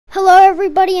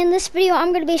everybody, in this video I'm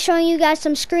going to be showing you guys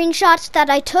some screenshots that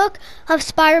I took of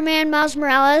Spider-Man Miles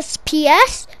Morales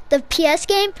PS, the PS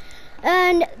game,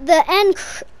 and the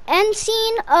end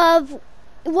scene of,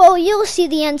 well, you'll see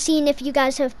the end scene if you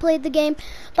guys have played the game,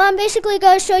 but I'm basically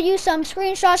going to show you some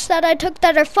screenshots that I took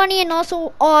that are funny and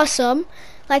also awesome,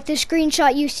 like the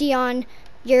screenshot you see on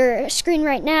your screen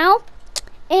right now.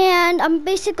 And I'm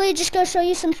basically just going to show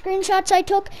you some screenshots I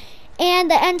took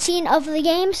and the end scene of the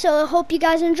game, so I hope you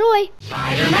guys enjoy.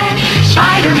 Spider-Man,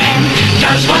 Spider-Man,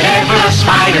 does whatever a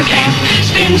spider can.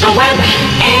 Spins a web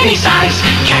any size,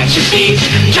 catches thieves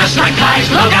just like flies.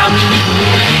 Look out,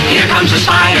 here comes the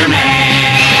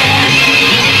Spider-Man.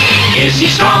 Is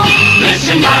he strong?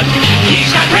 Listen, bud,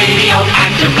 he's got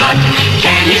radioactive blood.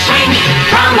 Can he swing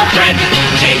from a thread?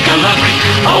 Take a look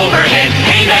overhead.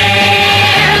 Hey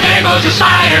there goes the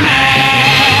Spider-Man.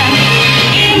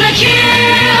 In the chill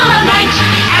of night,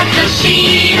 at the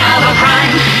scene of a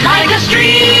crime, like a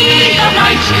streak of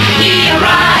light, he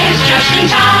arrives just in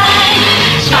time.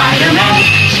 Spider-Man,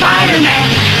 Spider-Man,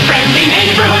 friendly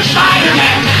neighborhood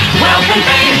Spider-Man. Wealth and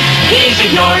fame, he's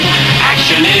ignored.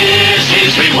 Action is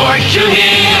his reward to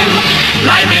him.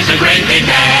 Life is a great big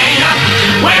bang.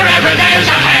 Wherever there's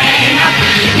a hang,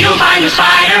 you'll find a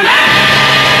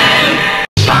Spider-Man.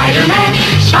 Spider-Man,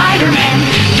 Spider-Man,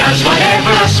 does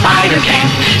whatever a spider can.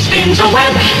 Spins a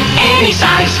web any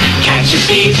size, catches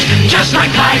thieves just like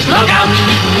flies. Look out,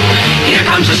 here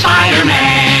comes the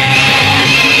Spider-Man.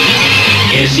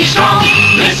 Is he strong?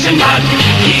 Listen, bud,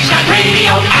 he's got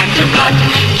radioactive blood.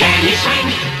 Can he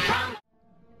swing from...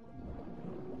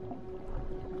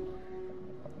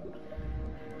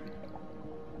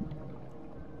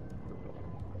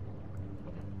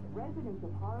 Residents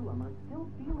of Harlem are still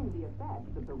feeling the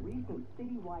effects of the recent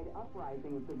citywide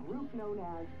uprising of the group known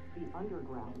as the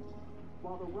Underground.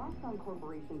 While the Roxxon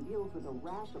Corporation deals with a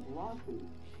rash of lawsuits,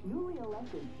 newly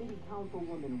elected City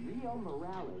Councilwoman Rio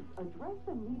Morales addressed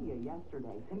the media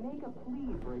yesterday to make a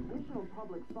plea for additional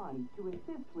public funds to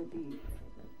assist with the...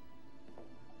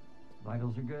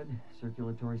 Vitals are good,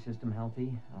 circulatory system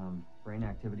healthy, brain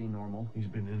activity normal. He's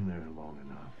been in there long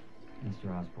enough.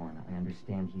 Mr. Osborn, I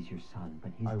understand he's your son,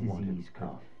 but his disease could...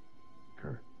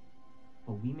 Kurt.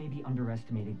 But we may be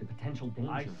underestimating the potential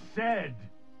danger. I said,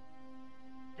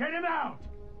 get him out!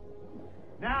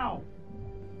 Now!